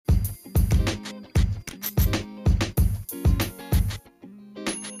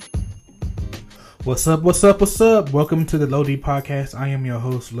What's up? What's up? What's up? Welcome to the Low D podcast. I am your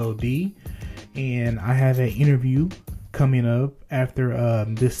host, Low D, and I have an interview coming up after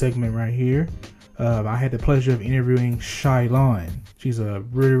this segment right here. I had the pleasure of interviewing Shailaun. She's a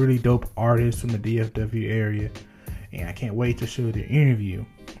really, really dope artist from the DFW area, and I can't wait to show the interview.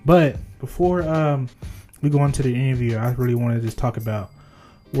 But before we go on to the interview, I really want to just talk about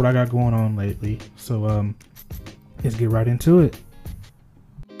what I got going on lately. So let's get right into it.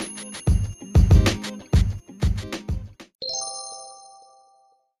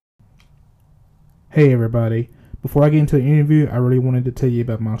 Hey everybody, before I get into the interview, I really wanted to tell you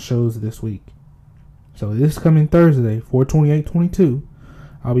about my shows this week. So this coming Thursday, 4/28/22,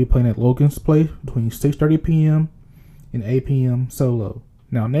 I'll be playing at Logan's Place between 6:30 p.m. and 8 p.m. solo.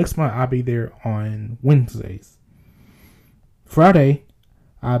 Now next month, I'll be there on Wednesdays. Friday,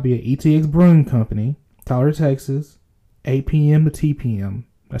 I'll be at ETX Brewing Company, Tyler, Texas, 8 p.m. to 10 p.m.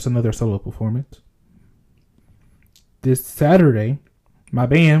 That's another solo performance. This Saturday, my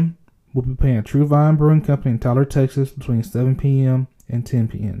band will be playing at True Vine Brewing Company in Tyler, Texas between 7 p.m. and 10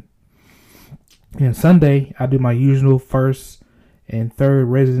 p.m. And Sunday, I do my usual first and third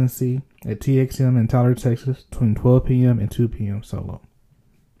residency at TXM in Tyler, Texas between 12 p.m. and 2 p.m. solo.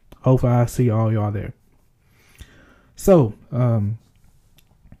 Hopefully I see all y'all there. So,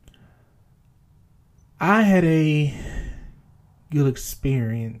 I had a good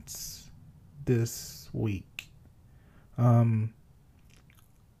experience this week.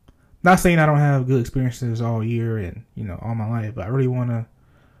 Not saying I don't have good experiences all year and, all my life, but I really want to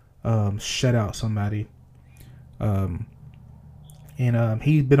shout out somebody. He's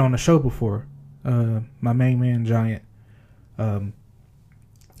been on the show before. My main man, Giant.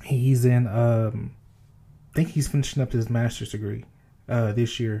 He's in, I think he's finishing up his master's degree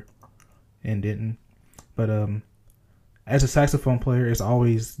this year and didn't. But as a saxophone player, it's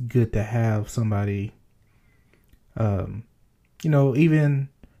always good to have somebody, even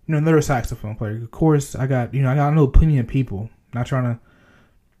another saxophone player. Of course, I know plenty of people. Not trying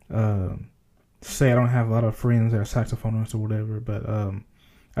to say I don't have a lot of friends that are saxophonists or whatever, but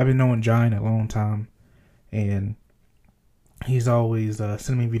I've been knowing Giant a long time, and he's always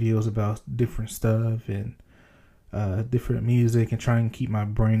sending me videos about different stuff and different music, and trying to keep my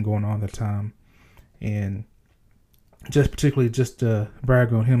brain going all the time. And just to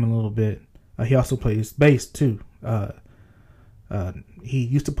brag on him a little bit, he also plays bass too. He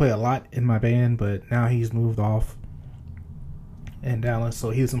used to play a lot in my band, but now he's moved off in Dallas, so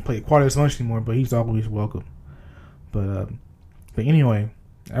he doesn't play quite as much anymore, but he's always welcome. But anyway,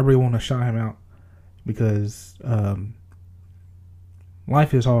 I really want to shout him out because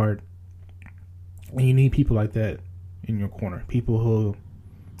life is hard, and you need people like that in your corner. People who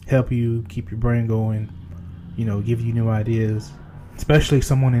help you keep your brain going, give you new ideas, especially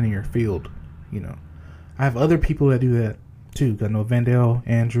someone in your field. I have other people that do that too. I know Vandell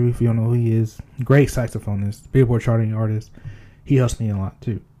Andrew, if you don't know who he is, great saxophonist, Billboard charting artist. He helps me a lot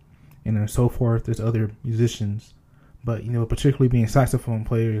too, and so forth. There's other musicians, but particularly being saxophone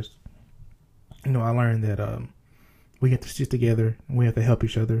players, I learned that we have to stick together and we have to help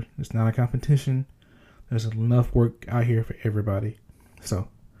each other. It's not a competition. There's enough work out here for everybody. So,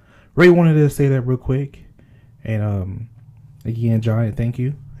 really wanted to say that real quick, and again, Giant, thank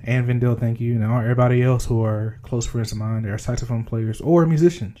you. And Vendel, thank you. And everybody else who are close friends of mine, that are saxophone players or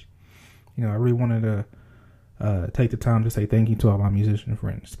musicians. I really wanted to take the time to say thank you to all my musician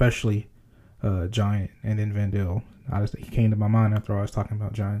friends, especially Giant and then Vendel. He came to my mind after I was talking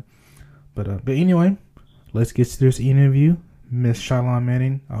about Giant. But anyway, let's get to this interview. Miss Shailaun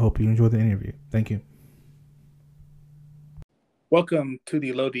Manning, I hope you enjoy the interview. Thank you. Welcome to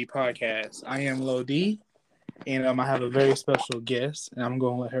the Low D podcast. I am Low D. And I have a very special guest, and I'm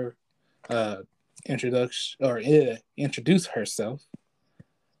going to let her introduce herself.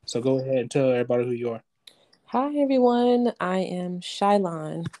 So go ahead and tell everybody who you are. Hi, everyone. I am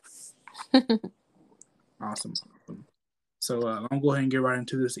Shailaun. Awesome. So I'm going to go ahead and get right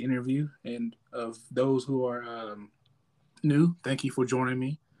into this interview. And of those who are new, thank you for joining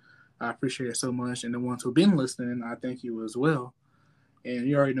me. I appreciate it so much. And the ones who've been listening, I thank you as well. And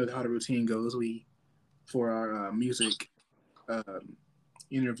you already know how the routine goes. For our music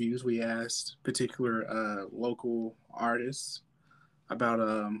interviews, we asked particular local artists about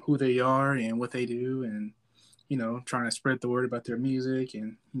who they are and what they do, and trying to spread the word about their music,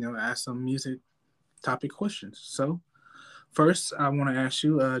 and ask some music topic questions. So first, I want to ask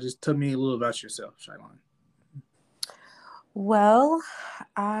you, just tell me a little about yourself, Shailaun. Well,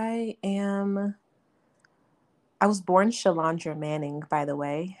 I was born Shailaun Manning, by the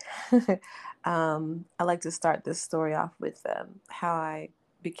way. I like to start this story off with how I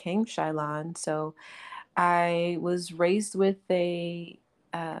became Shailaun. So I was raised with a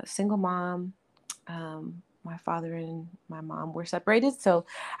single mom. My father and my mom were separated, so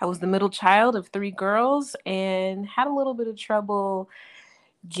I was the middle child of three girls and had a little bit of trouble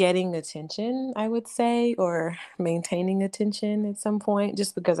getting attention, I would say, or maintaining attention at some point,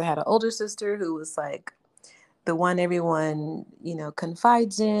 just because I had an older sister who was like the one everyone,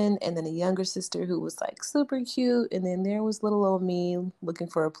 confides in, and then a younger sister who was like super cute, and then there was little old me looking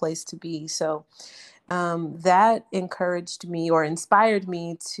for a place to be. So that encouraged me or inspired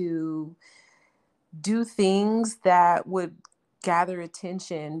me to do things that would gather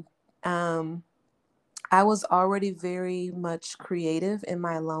attention. Um, I was already very much creative in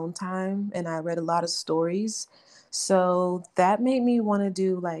my alone time, and I read a lot of stories. So that made me want to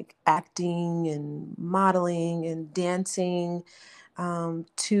do like acting and modeling and dancing,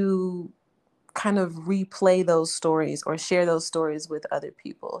 to kind of replay those stories or share those stories with other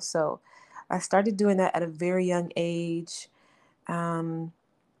people. So I started doing that at a very young age. Um,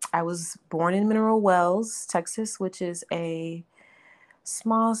 I was born in Mineral Wells, Texas, which is a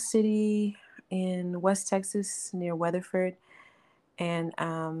small city in West Texas near Weatherford. And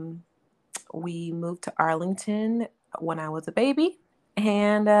we moved to Arlington when I was a baby.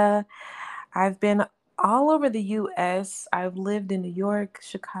 And I've been all over the US. I've lived in New York,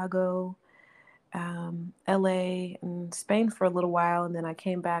 Chicago, LA, and Spain for a little while. And then I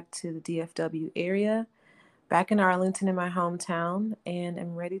came back to the DFW area, back in Arlington in my hometown, and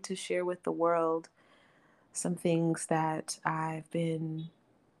am ready to share with the world some things that I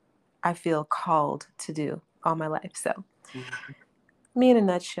feel called to do all my life. So, Mhm. me in a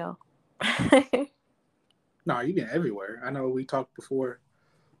nutshell. No, you've been everywhere. I know we talked before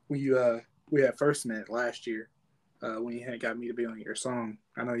when we had first met last year, when you had got me to be on your song.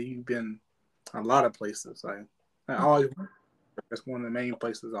 I know you've been a lot of places. I always that's one of the main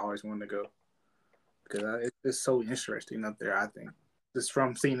places I always wanted to go because it's so interesting up there. I think just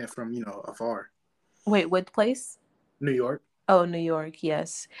from seeing it from afar. Wait, what place? New York. Oh, New York,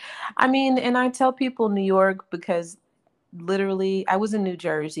 yes. I mean, and I tell people New York because literally I was in New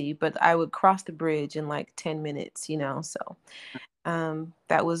Jersey, but I would cross the bridge in like 10 minutes, so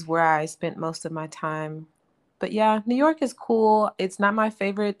that was where I spent most of my time. But yeah, New York is cool. It's not my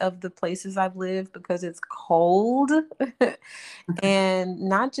favorite of the places I've lived because it's cold. And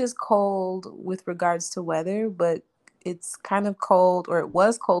not just cold with regards to weather, but it's kind of cold, or it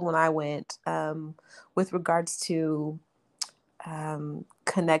was cold when I went, with regards to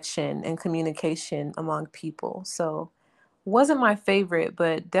connection and communication among people. So wasn't my favorite,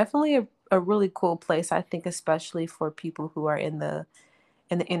 but definitely a really cool place, I think, especially for people who are in the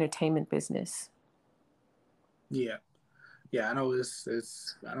entertainment business. Yeah, yeah. I know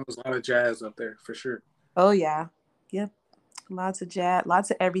there's a lot of jazz up there for sure. Oh yeah. Yep. Lots of jazz,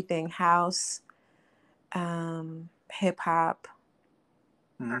 lots of everything. House, hip hop.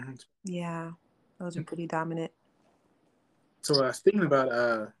 Hmm. Yeah. Those are pretty dominant. So speaking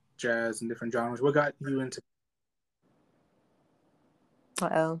about jazz and different genres, what got you into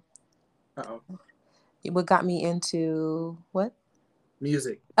Uh-oh. uh What got me into what?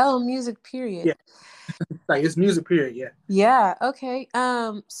 music? Oh, music, period. Yeah, like it's music period. Yeah. Yeah, okay.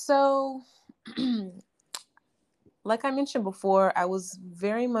 So like I mentioned before, I was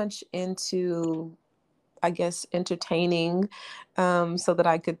very much into, I guess, entertaining, so that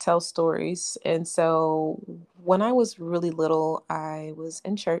I could tell stories. And so when I was really little, I was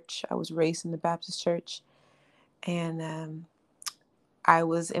in church. I was raised in the Baptist church, and I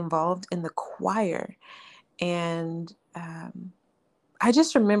was involved in the choir. And I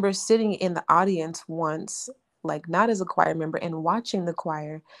just remember sitting in the audience once, like not as a choir member, and watching the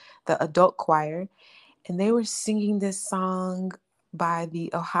choir, the adult choir, and they were singing this song by the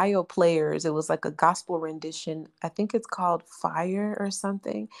Ohio Players. It was like a gospel rendition. I think it's called Fire or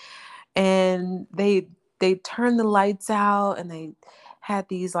something. And they turned the lights out, and they had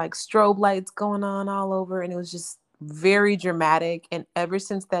these like strobe lights going on all over, and it was just very dramatic. And ever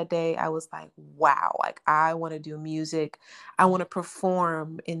since that day, I was like, wow, like I want to do music. I want to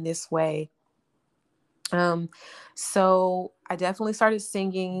perform in this way. Um, so I definitely started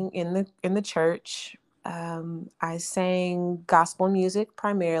singing in the church. I sang gospel music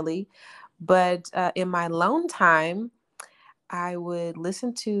primarily, but in my alone time, I would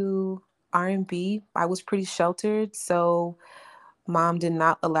listen to R&B. I was pretty sheltered, so mom did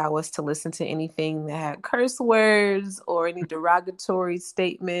not allow us to listen to anything that had curse words or any derogatory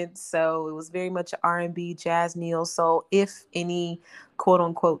statements. So it was very much R&B, jazz, neo soul, if any quote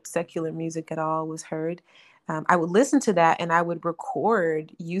unquote secular music at all was heard. I would listen to that, and I would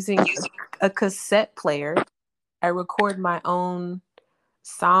record using a cassette player. I record my own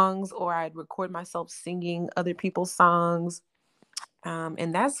songs, or I'd record myself singing other people's songs.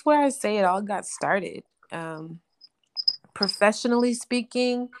 And that's where I say it all got started. Professionally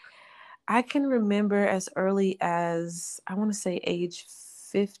speaking, I can remember as early as, I want to say, age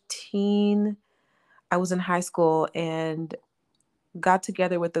 15. I was in high school and got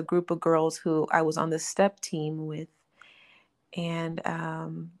together with a group of girls who I was on the step team with. And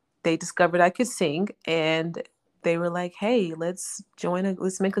they discovered I could sing. And they were like, hey, let's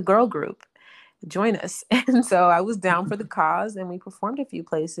make a girl group. Join us. And so I was down for the cause, and we performed a few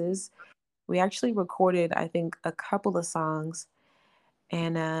places. We actually recorded, I think, a couple of songs.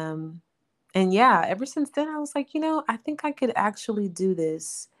 And yeah, ever since then I was like, I think I could actually do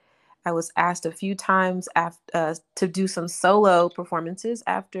this. I was asked a few times to do some solo performances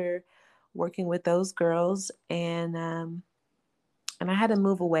after working with those girls, and I had to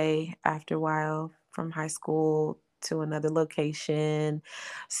move away after a while from high school to another location.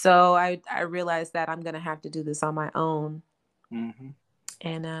 So I realized that I'm gonna have to do this on my own. Mm-hmm.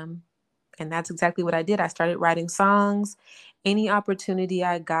 And and that's exactly what I did. I started writing songs. Any opportunity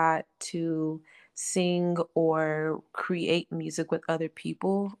I got to sing or create music with other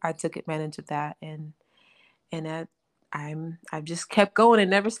people, I took advantage of that, and I've just kept going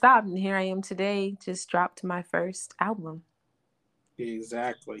and never stopped. And here I am today, just dropped my first album.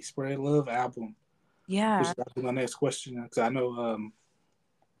 Exactly. Spread Love album, which Yeah. is actually my next question, because I know,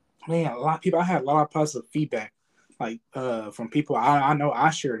 man, a lot of people. I had a lot of positive feedback, like from people I know I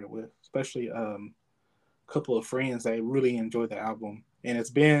shared it with, especially a couple of friends that really enjoyed the album, and it's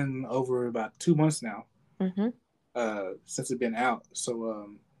been over about 2 months now Mm-hmm. since it's been out.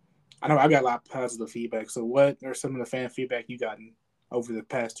 So I know I got a lot of positive feedback. So what are some of the fan feedback you gotten over the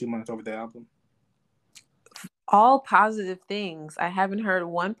past 2 months over the album? All positive things. I haven't heard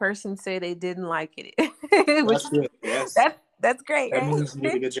one person say they didn't like it, which That's good. Yes, that's great, that right? means you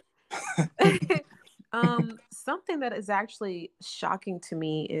did a good job. Something that is actually shocking to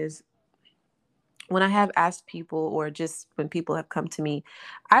me is when I have asked people, or just when people have come to me,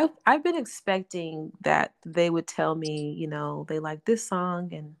 I've been expecting that they would tell me, they like this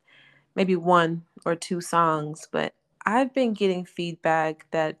song and maybe one or two songs, but I've been getting feedback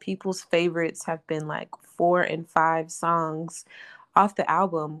that people's favorites have been like 4 and 5 songs off the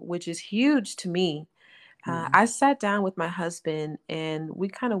album, which is huge to me. Mm-hmm. I sat down with my husband and we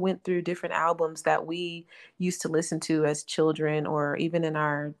kind of went through different albums that we used to listen to as children, or even in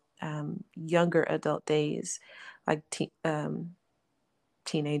our younger adult days, like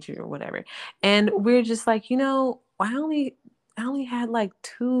teenager or whatever. And we're just like, I only had like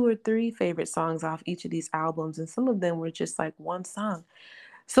 2 or 3 favorite songs off each of these albums, and some of them were just like one song.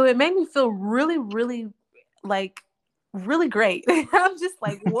 So it made me feel really, really, like, really great. I'm just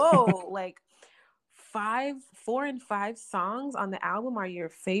like, whoa, like 4 and 5 songs on the album are your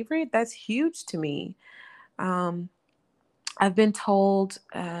favorite. That's huge to me. Um, I've been told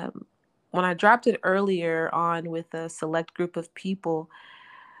when I dropped it earlier on with a select group of people,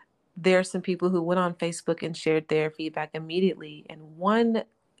 there are some people who went on Facebook and shared their feedback immediately. And one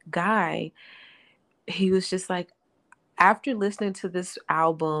guy, he was just like, after listening to this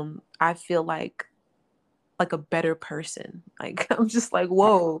album, I feel like a better person. Like I'm just like,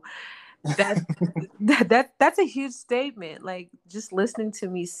 whoa, that that's a huge statement. Like, just listening to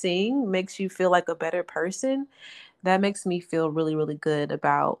me sing makes you feel like a better person. That makes me feel really, really good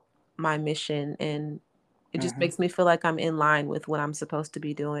about my mission, and it just Mm-hmm. makes me feel like I'm in line with what I'm supposed to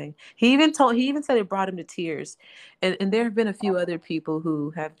be doing. He even said it brought him to tears. And there have been a few other people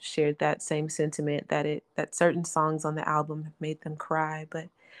who have shared that same sentiment, that certain songs on the album have made them cry. But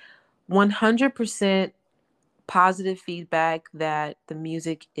 100% positive feedback that the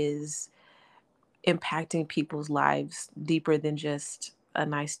music is impacting people's lives deeper than just a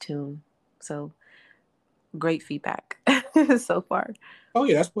nice tune. So great feedback so far. Oh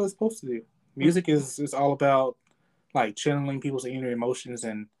yeah, that's what it's supposed to do. Music is all about like channeling people's inner emotions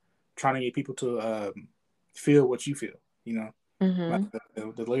and trying to get people to feel what you feel. You know, like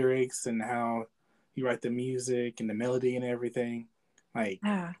Mm-hmm. the lyrics and how you write the music and the melody and everything. Like,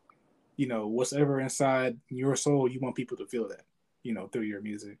 Yeah. what's ever inside your soul, you want people to feel that. Through your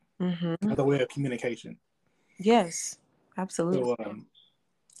music. Mm-hmm. Another way of communication. Yes, absolutely. So,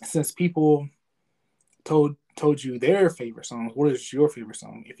 since people told you their favorite songs, what is your favorite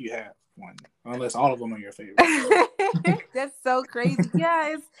song if you have one? Unless all of them are your favorites. That's so crazy.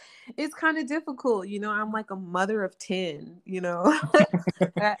 Yeah, it's kind of difficult. I'm like a mother of 10,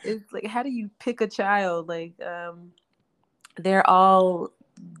 It's like, how do you pick a child? Like, they're all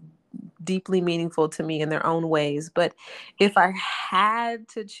deeply meaningful to me in their own ways. But if I had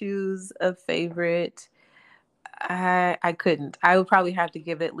to choose a favorite, I couldn't. I would probably have to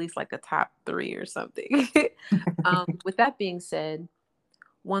give it at least like a top three or something. With that being said,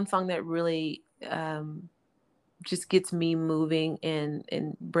 one song that really just gets me moving and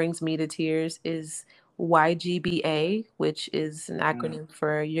brings me to tears is YGBA, which is an acronym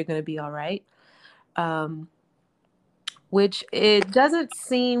for You're Gonna Be All Right. Um, which it doesn't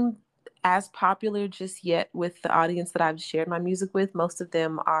seem as popular just yet with the audience that I've shared my music with. Most of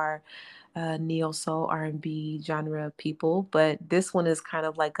them are neo soul R&B genre people, but this one is kind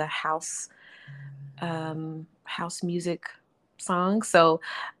of like a house music song. So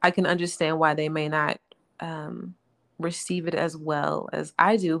I can understand why they may not um, receive it as well as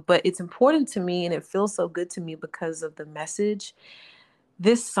I do. But it's important to me, and it feels so good to me because of the message.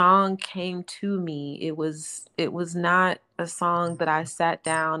 This song came to me. It was not a song that I sat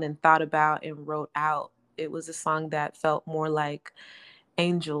down and thought about and wrote out. It was a song that felt more like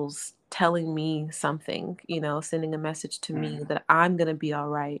angels telling me something, sending a message to me that I'm going to be all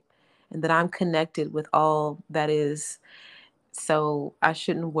right and that I'm connected with all that is. So I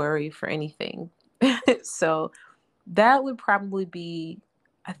shouldn't worry for anything. So that would probably be,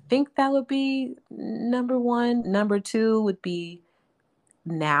 I think that would be number one. Number two would be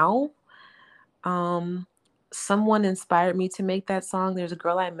Now. Um, Someone inspired me to make that song. There's a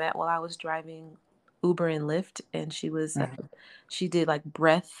girl I met while I was driving Uber and Lyft, and she did like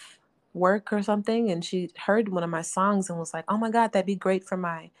breath work or something, and she heard one of my songs and was like, "Oh my God, that'd be great for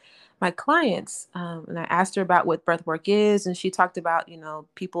my clients." And I asked her about what breath work is, and she talked about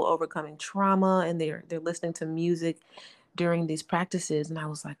people overcoming trauma and they're listening to music during these practices, and I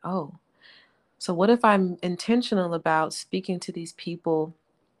was like, "Oh, so what if I'm intentional about speaking to these people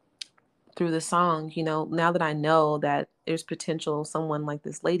through the song, now that I know that there's potential someone like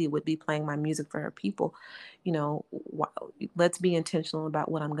this lady would be playing my music for her people, let's be intentional about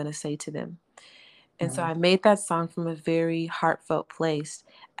what I'm going to say to them." And so I made that song from a very heartfelt place.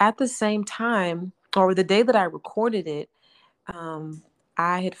 At the same time, or the day that I recorded it,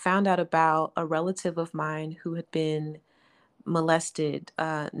 I had found out about a relative of mine who had been molested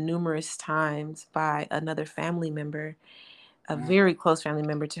numerous times by another family member, a very close family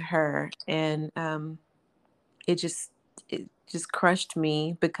member to her. And it just it just crushed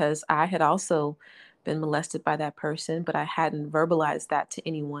me because I had also been molested by that person, but I hadn't verbalized that to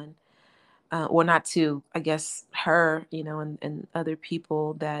anyone, or not to, I guess, her, and other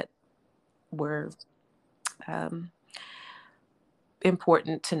people that were um,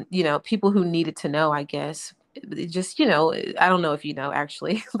 important to, people who needed to know, I guess. It just, I don't know if you know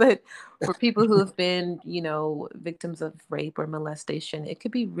actually, but for people who have been, victims of rape or molestation, it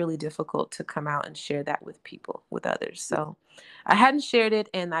could be really difficult to come out and share that with people, with others. So I hadn't shared it,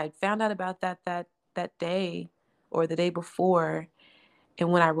 and I found out about that day or the day before.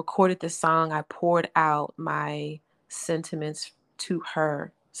 And when I recorded the song, I poured out my sentiments to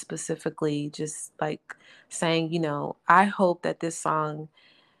her specifically, just like saying, I hope that this song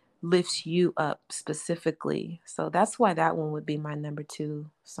lifts you up specifically. So that's why that one would be my number two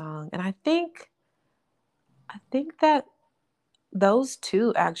song. And I think that those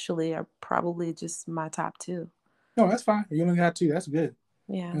two actually are probably just my top two. No, that's fine. You only got two. That's good.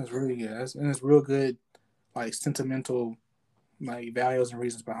 Yeah. That's really good. And it's real good, like sentimental, like values and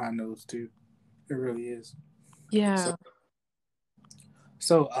reasons behind those two. It really is. So,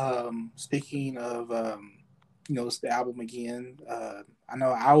 Yeah. speaking of, it's the album again. I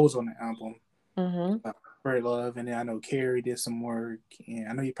know I was on the album, Mm-hmm. Very Love, and then I know Carrie did some work, and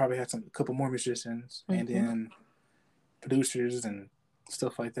I know you probably had a couple more musicians, and Mm-hmm. then producers and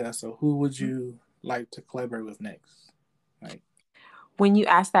stuff like that. So, who would you like to collaborate with next? Like, When you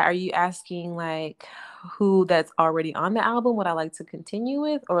ask that, are you asking like who that's already on the album, what I like to continue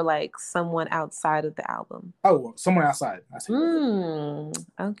with, or like someone outside of the album? oh, someone outside. I see.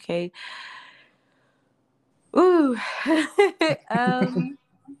 Okay. Ooh. um,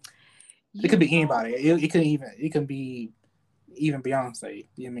 It could you be know. anybody. It can be even Beyonce.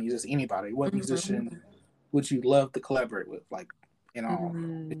 I mean, just anybody. What Mhm. musician would you love to collaborate with? Like, if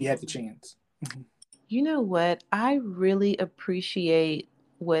Mm. you had the chance. You know what? I really appreciate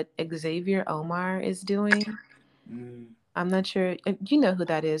what Xavier Omar is doing. Mm. I'm not sure. You know who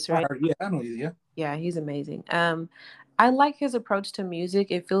that is, I right? heard. Yeah, I know you. Yeah. Yeah, he's amazing. I like his approach to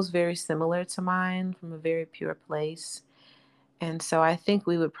music. It feels very similar to mine from a very pure place. And so I think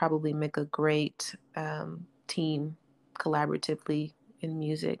we would probably make a great team collaboratively in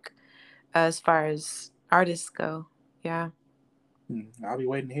music as far as artists go. Yeah. I'll be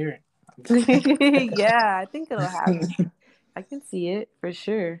waiting to hear it. Yeah, I think it'll happen. I can see it for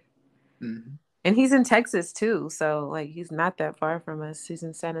sure. Mhm. And he's in Texas too. So, like, he's not that far from us. He's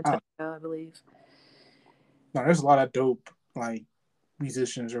in San Oh, Antonio, I believe. No, there's a lot of dope like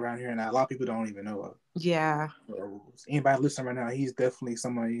musicians around here, and a lot of people don't even know of. Yeah. Anybody listening right now, he's definitely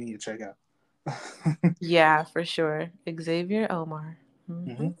someone you need to check out. Yeah, for sure. Xavier Omar. hmm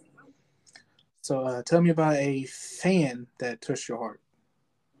Hmm. So, tell me about a fan that touched your heart.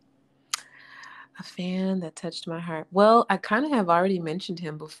 A fan that touched my heart. Well, I kind of have already mentioned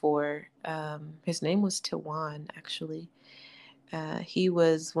him before. His name was Tawan, actually. He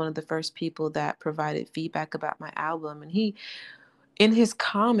was one of the first people that provided feedback about my album. And he, in his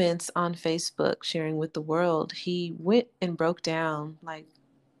comments on Facebook, sharing with the world, he went and broke down like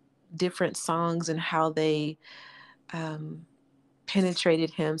different songs and how they um, penetrated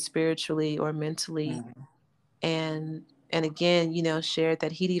him spiritually or mentally. Mm-hmm. And again, shared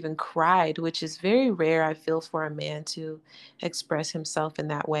that he'd even cried, which is very rare, I feel, for a man to express himself in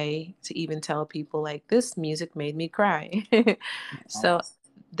that way, to even tell people like, this music made me cry. Oh, So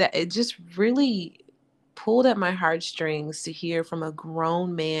that it just really pulled at my heartstrings to hear from a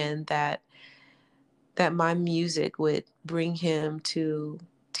grown man that my music would bring him to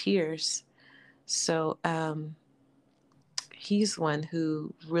tears. So he's one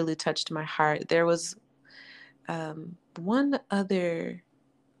who really touched my heart. There was one other,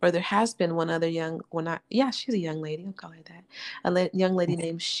 or there has been one other yeah, she's a young lady, I'll call her that, young lady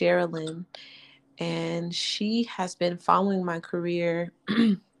named Sherilyn, and she has been following my career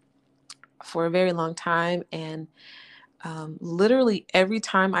for a very long time. And literally every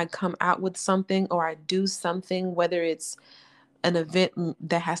time I come out with something or I do something, whether it's an event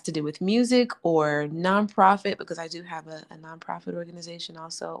that has to do with music or nonprofit, because I do have a nonprofit organization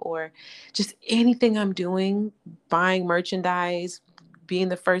also, or just anything I'm doing, buying merchandise, being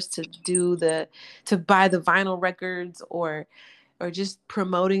the first to buy the vinyl records, or just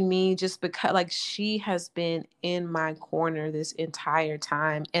promoting me, just because like she has been in my corner this entire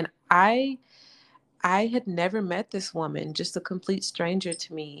time. And I had never met this woman, just a complete stranger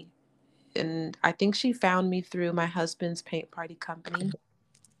to me. And I think she found me through my husband's paint party company,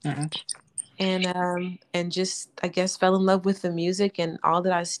 hmm and just I guess fell in love with the music and all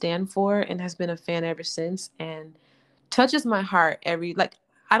that I stand for, and has been a fan ever since, and touches my heart every like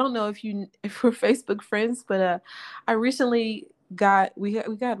I don't know if we're Facebook friends, but I recently we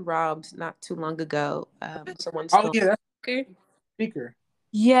got robbed not too long ago. Someone oh stole yeah, that's my speaker. speaker, right?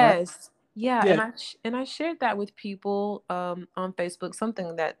 Yes. Yeah, Yeah. and I shared that with people on Facebook,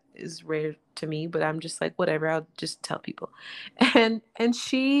 something that is rare to me, but I'm just like whatever, I'll just tell people. And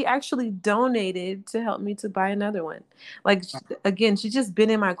she actually donated to help me to buy another one. Like again, she's just been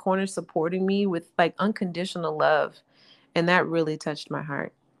in my corner supporting me with like unconditional love, and that really touched my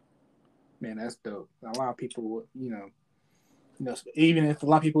heart. Man, that's dope. A lot of people, even if a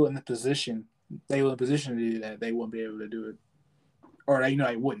lot of people in the position, they were in a position to do that, they wouldn't be able to do it, or they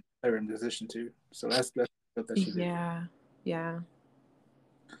wouldn't. They were in a position to. So that's stuff that she did. Yeah. Yeah.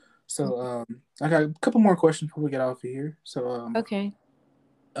 So I got a couple more questions before we get off of here. So Okay.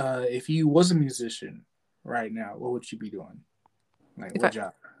 if you was a musician right now, what would you be doing? Like If what I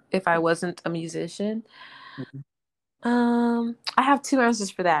job? if I wasn't a musician, Mhm. I have two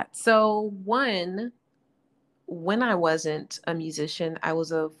answers for that. So one, when I wasn't a musician, I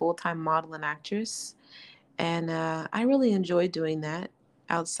was a full-time model and actress, and I really enjoyed doing that.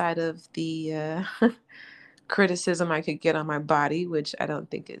 Outside of the criticism I could get on my body, which I don't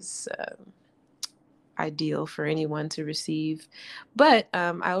think is ideal for anyone to receive, but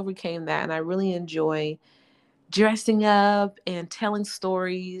I overcame that, and I really enjoy dressing up and telling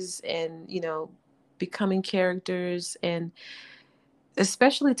stories, and becoming characters, and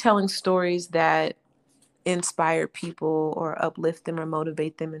especially telling stories that inspire people or uplift them or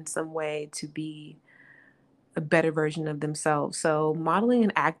motivate them in some way to be a better version of themselves. So modeling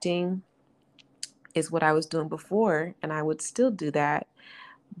and acting is what I was doing before, and I would still do that.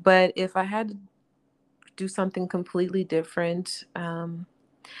 But if I had to do something completely different,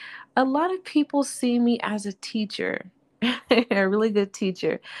 a lot of people see me as a teacher, a really good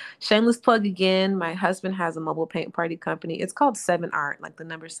teacher. Shameless plug again. My husband has a mobile paint party company. It's called Seven Art, like the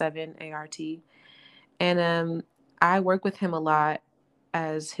number seven ART. And I work with him a lot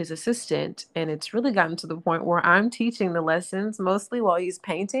as his assistant. And it's really gotten to the point where I'm teaching the lessons mostly while he's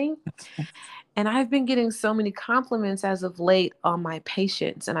painting. And I've been getting so many compliments as of late on my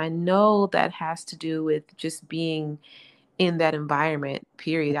patience. And I know that has to do with just being in that environment,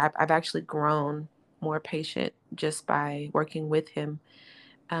 period. I've actually grown more patient just by working with him.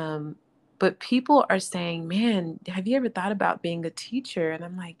 Um, but people are saying, man, have you ever thought about being a teacher? And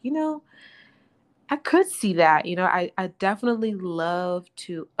I'm like, I could see that. I definitely love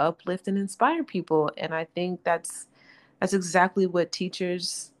to uplift and inspire people. And I think that's exactly what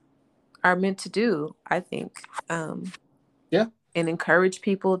teachers are meant to do, I think. Um, Yeah. and encourage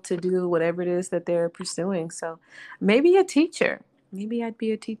people to do whatever it is that they're pursuing. So maybe a teacher. Maybe I'd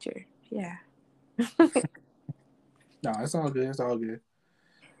be a teacher. Yeah. No, it's all good. It's all good.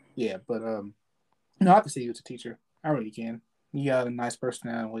 Yeah, but no, I can see you as a teacher. I really can. You got a nice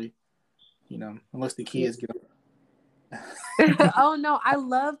personality. Unless the kids get Oh no, I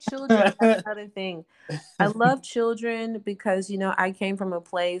love children. That's another thing. I love children because, I came from a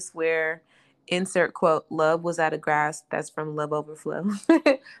place where insert quote, love was at a grasp. That's from Love Overflow,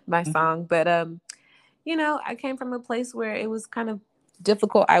 my song. But I came from a place where it was kind of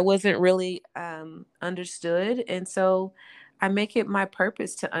difficult. I wasn't really understood. And so I make it my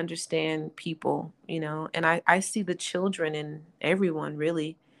purpose to understand people, and I see the children in everyone,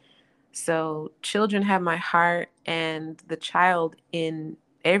 really. So children have my heart, and the child in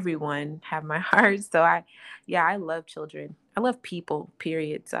everyone have my heart. So yeah, I love children. I love people,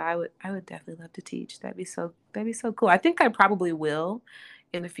 period. So I would definitely love to teach. That'd be so cool. I think I probably will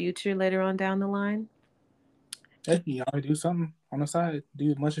in the future, later on down the line. hey, you gotta do something on the side. Do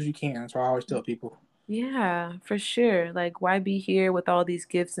as much as you can. That's what I always tell people. Yeah, for sure. Like, why be here with all these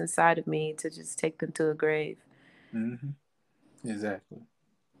gifts inside of me to just take them to a grave? Hmm. Exactly.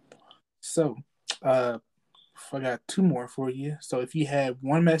 So, uh, I got two more for you. So, if you had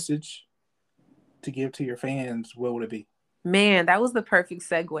one message to give to your fans, what would it be? Man, that was the perfect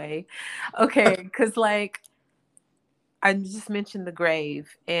segue. Okay, because like I just mentioned the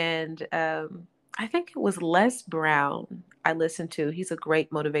grave, and I think it was Les Brown I listened to. He's a great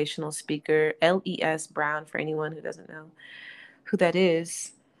motivational speaker. Les Brown, for anyone who doesn't know who that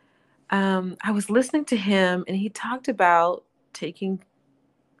is. I was listening to him, and he talked about taking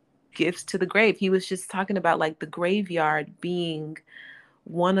gifts to the grave. He was just talking about like the graveyard being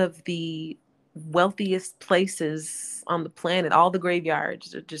one of the wealthiest places on the planet. All the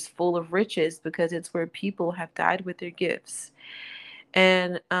graveyards are just full of riches because it's where people have died with their gifts.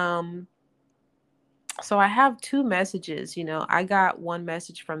 And so I have two messages. I got one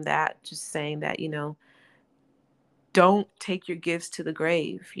message from that, just saying that, don't take your gifts to the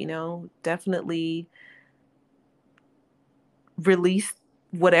grave. Definitely release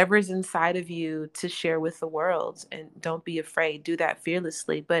whatever's inside of you to share with the world, and don't be afraid. Do that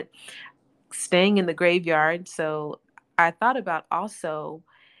fearlessly. But staying in the graveyard, so I thought about also,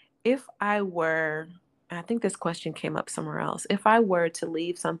 if I were, I think this question came up somewhere else, if I were to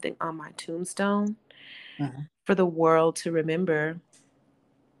leave something on my tombstone Hmm. for the world to remember,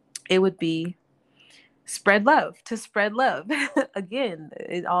 it would be spread love, to spread love. Again,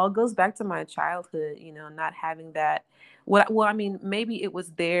 it all goes back to my childhood, not having that. Well, I mean, maybe it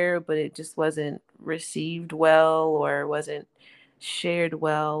was there, but it just wasn't received well, or wasn't shared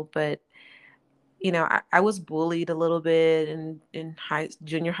well. But I was bullied a little bit in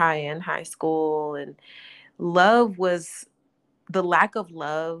junior high and high school, and love was the lack of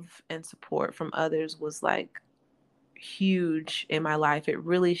love and support from others was like huge in my life. It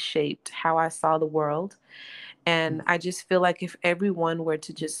really shaped how I saw the world. And I just feel like if everyone were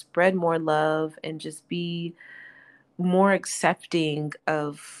to just spread more love and just be more accepting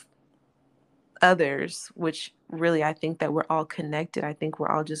of others, which really I think that we're all connected. I think we're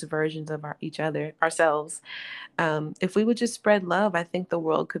all just versions of each other, ourselves. If we would just spread love, I think the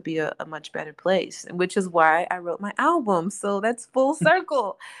world could be a much better place, which is why I wrote my album. So that's full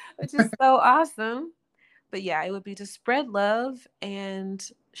circle, which is so awesome. But yeah, it would be to spread love and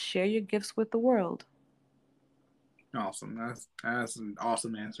share your gifts with the world. Awesome. That's an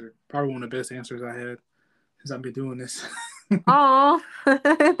awesome answer. Probably one of the best answers I had since I've been doing this. Oh,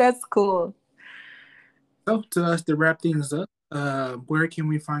 that's cool. So, to us to wrap things up, where can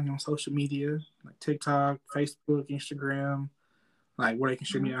we find you on social media, like TikTok, Facebook, Instagram, like where they can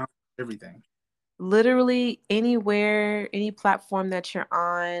stream you out, everything? Literally anywhere, any platform that you're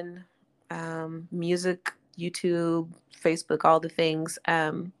on, music, YouTube, Facebook, all the things.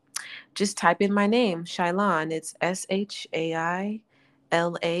 Just type in my name, Shailaun. It's Shailaun,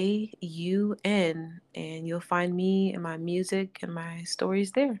 and you'll find me and my music and my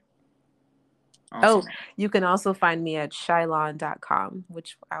stories there. Oh, Awesome. you can also find me at Shailaun.com,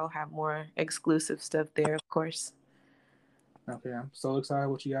 which I'll have more exclusive stuff there, of course. Okay, I'm so excited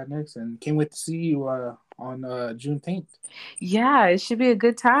what you got next, and can't wait to see you on Juneteenth. Yeah, it should be a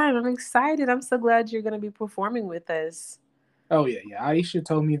good time. I'm excited. I'm so glad you're going to be performing with us. Oh yeah, yeah. Aisha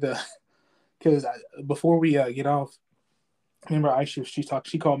told me because before we get off, remember Aisha?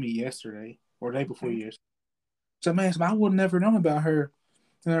 She called me yesterday or the day before Okay. yesterday. So man, I would never known about her.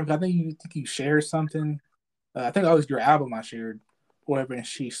 I think you shared something. I think that was your album I shared, whatever. And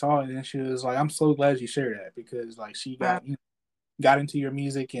she saw it and she was like, "I'm so glad you shared that because like she Wow. got into your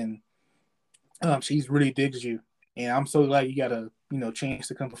music and She's really digs you, and I'm so glad you got a chance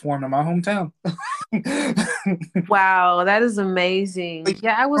to come perform in my hometown. Wow, that is amazing.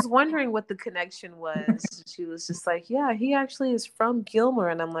 Yeah, I was wondering what the connection was. She was just like, yeah, he actually is from Gilmer.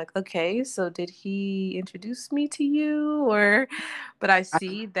 And I'm like, okay, so did he introduce me to you? But I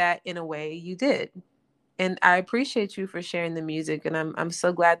see that in a way you did. And I appreciate you for sharing the music. And I'm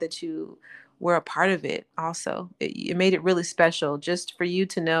so glad that you were a part of it also. It made it really special just for you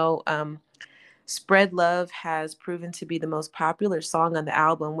to know. Spread Love has proven to be the most popular song on the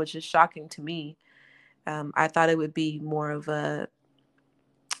album, which is shocking to me. I thought it would be more of a.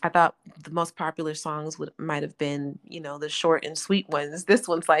 I thought the most popular songs might have been, the short and sweet ones. This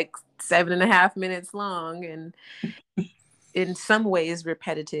one's like 7.5 minutes long, and in some ways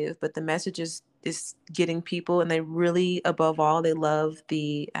repetitive. But the message is getting people, and they really, above all, they love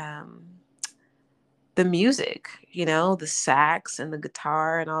the music. The sax and the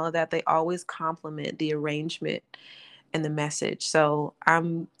guitar and all of that. They always compliment the arrangement and the message. So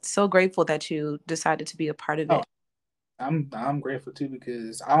I'm so grateful that you decided to be a part of Oh, it. I'm grateful too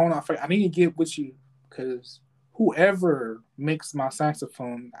because I don't know. I need to get with you because whoever mixed my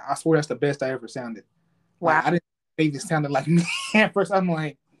saxophone, I swear that's the best I ever sounded. Like Wow. I didn't think it sounded like me at first. I'm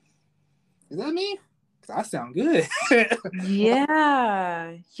like, is that me? 'Cause I sound good.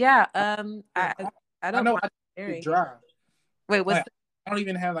 Yeah. Yeah. I I don't know mind I did sharing. drive. Wait, what's Like the I don't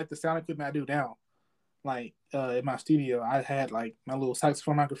even have like the sound equipment I do now. Like in my studio, I had like my little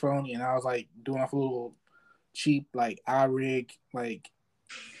saxophone microphone, and I was like doing off a little cheap like iRig to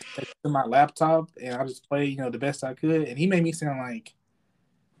my laptop, and I just played the best I could, and he made me sound like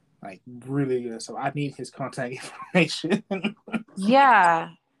really good. So I need his contact information. Yeah.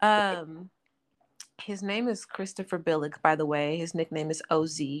 Um his name is Christopher Billick, by the way. His nickname is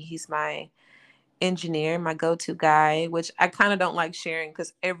OZ. He's my engineer, my go-to guy, which I kind of don't like sharing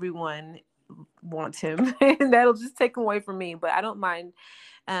because everyone wants him and that'll just take him away from me, but I don't mind.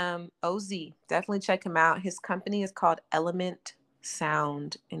 OZ, definitely check him out. His company is called Element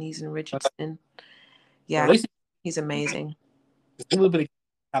Sound, and he's in Richardson. Well, at Yeah, least he's amazing. just a little bit of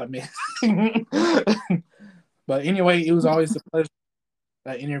how to miss. But anyway, it was always a pleasure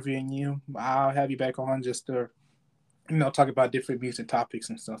interviewing you. I'll have you back on just to talk about different music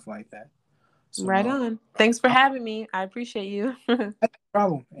topics and stuff like that. So Right on. Thanks for having me. I appreciate you. no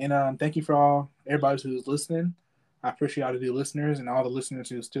problem. And thank you for everybody who's listening. I appreciate all the new listeners and all the listeners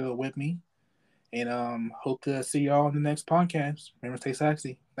who are still with me. And hope to see y'all in the next podcast. Remember, stay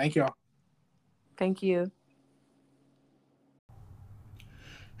sexy. Thank y'all. Thank you.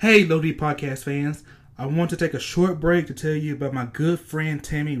 Hey, Low D Podcast fans. I want to take a short break to tell you about my good friend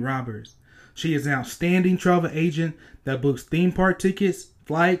Tammy Roberts. She is an outstanding travel agent that books theme park tickets,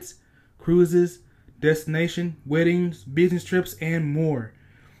 flights, cruises, destination, weddings, business trips, and more.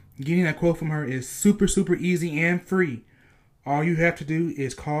 Getting a quote from her is super, super easy and free. All you have to do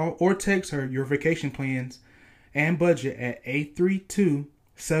is call or text her your vacation plans and budget at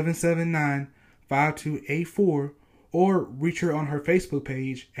 832-779-5284 or reach her on her Facebook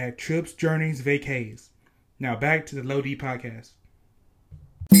page at Trips, Journeys, Vacays. Now back to the Low D Podcast.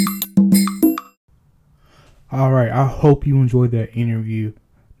 All right, I hope you enjoyed that interview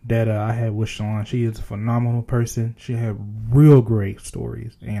that I had with Shailaun. She is a phenomenal person. She had real great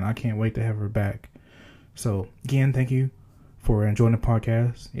stories, and I can't wait to have her back. So, again, thank you for enjoying the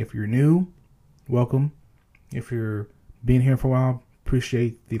podcast. If you're new, welcome. If you're been here for a while,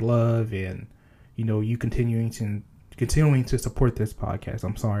 appreciate the love and you continuing to support this podcast.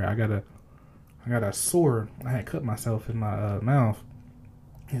 I'm sorry, I got a sore. I had cut myself in my mouth.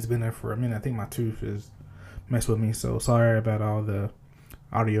 It's been there for a minute. I think my tooth is messed with me. So sorry about all the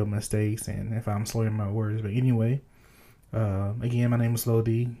audio mistakes and if I'm slurring my words. But anyway, again, my name is Low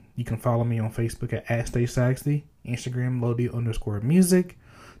D. You can follow me on Facebook at @StaySaxy, Instagram LowD_music,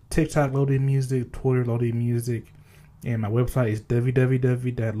 TikTok Low D Music, Twitter Low D Music, and my website is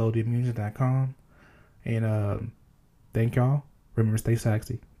www.lowdmusic.com. And thank y'all. Remember, stay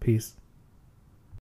sexy. Peace.